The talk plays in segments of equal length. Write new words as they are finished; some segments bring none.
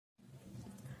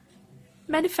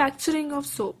Manufacturing of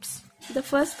soaps. The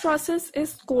first process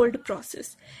is cold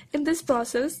process. In this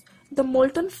process, the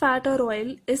molten fat or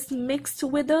oil is mixed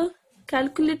with a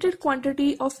calculated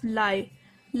quantity of lye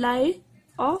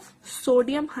of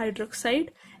sodium hydroxide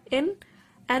in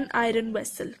an iron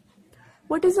vessel.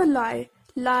 What is a lye?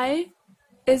 Lye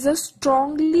is a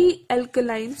strongly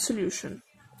alkaline solution.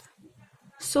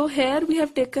 So here we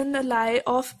have taken a lye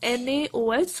of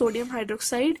NaOH, sodium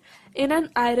hydroxide, in an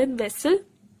iron vessel,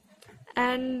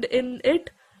 and in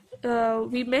it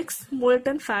we mix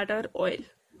molten fat or oil.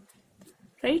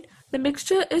 Right? The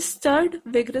mixture is stirred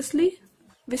vigorously.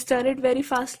 We stir it very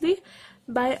fastly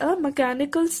by a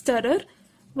mechanical stirrer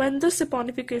when the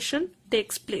saponification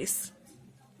takes place.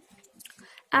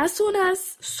 As soon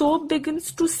as soap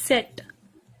begins to set,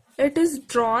 it is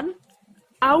drawn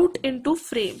out into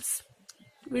frames.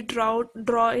 We draw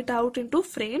it out into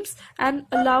frames and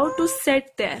allow to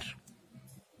set there.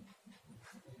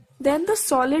 Then the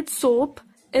solid soap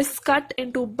is cut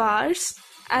into bars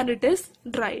and it is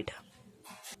dried.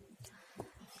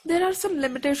 There are some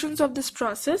limitations of this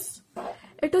process.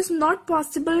 It is not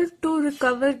possible to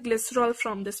recover glycerol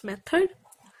from this method,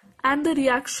 and the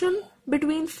reaction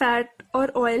between fat or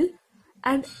oil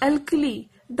and alkali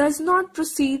does not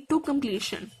proceed to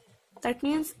completion. That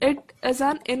means it is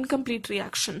an incomplete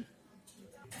reaction.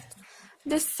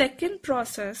 The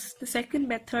second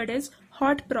method is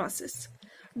hot process.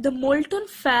 The molten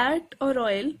fat or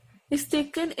oil is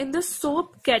taken in the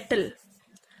soap kettle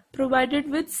provided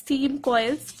with steam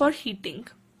coils for heating.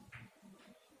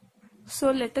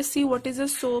 So let us see what is a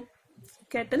soap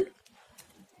kettle.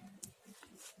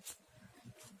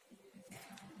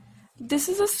 This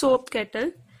is a soap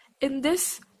kettle. In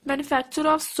this, manufacture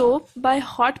of soap by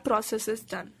hot process is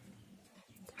done.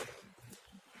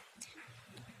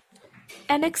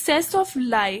 An excess of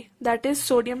lye, that is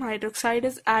sodium hydroxide,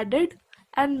 is added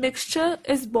and mixture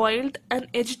is boiled and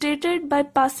agitated by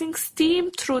passing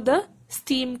steam through the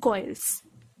steam coils.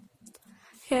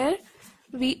 Here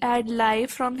we add lye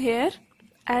from here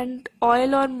and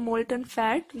oil or molten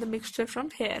fat, the mixture from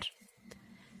here.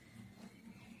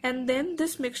 And then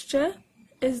this mixture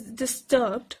is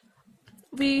disturbed.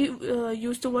 We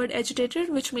use the word agitated,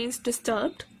 which means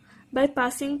disturbed, by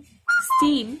passing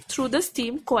steam through the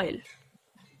steam coil.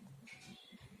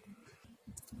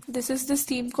 This is the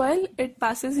steam coil. It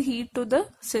passes heat to the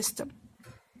system.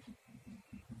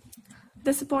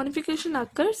 The saponification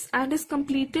occurs and is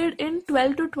completed in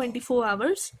 12 to 24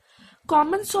 hours.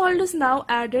 Common salt is now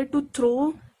added to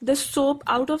throw the soap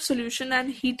out of solution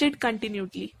and heated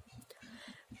continually.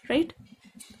 Right?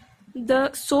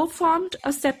 The soap formed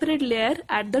a separate layer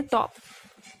at the top.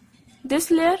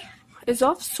 This layer is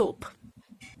of soap.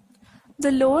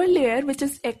 The lower layer, which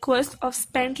is aqueous of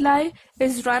spent lye,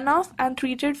 is run off and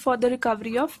treated for the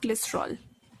recovery of glycerol.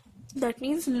 That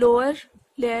means lower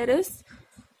layer is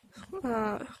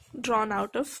drawn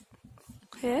out of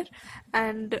here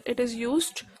and it is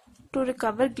used to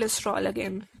recover glycerol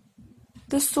again.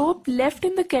 The soap left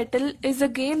in the kettle is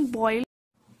again boiled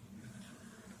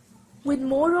with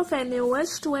more of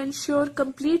NaOH to ensure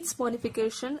complete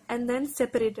saponification and then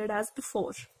separated as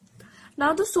before.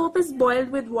 Now the soap is boiled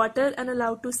with water and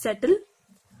allowed to settle.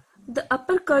 The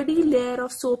upper curdy layer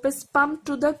of soap is pumped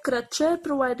to the crutcher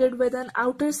provided with an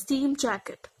outer steam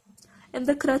jacket. In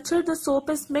the crutcher, the soap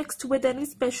is mixed with any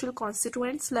special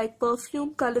constituents like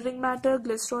perfume, coloring matter,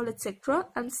 glycerol, etc.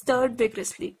 and stirred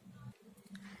vigorously.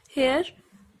 Here,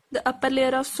 the upper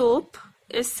layer of soap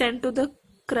is sent to the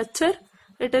crutcher.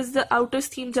 It is the outer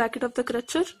steam jacket of the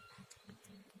crutcher.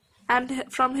 And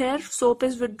from here, soap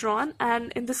is withdrawn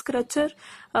and in this crutcher,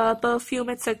 perfume,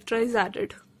 etc. is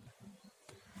added.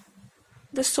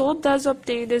 The soap thus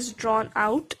obtained is drawn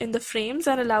out in the frames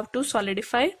and allowed to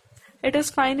solidify. It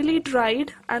is finally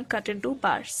dried and cut into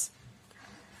bars.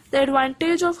 The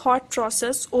advantage of hot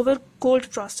process over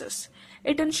cold process.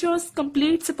 It ensures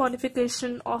complete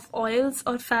saponification of oils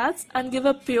or fats and give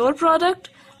a pure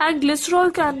product, and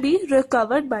glycerol can be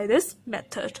recovered by this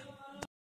method.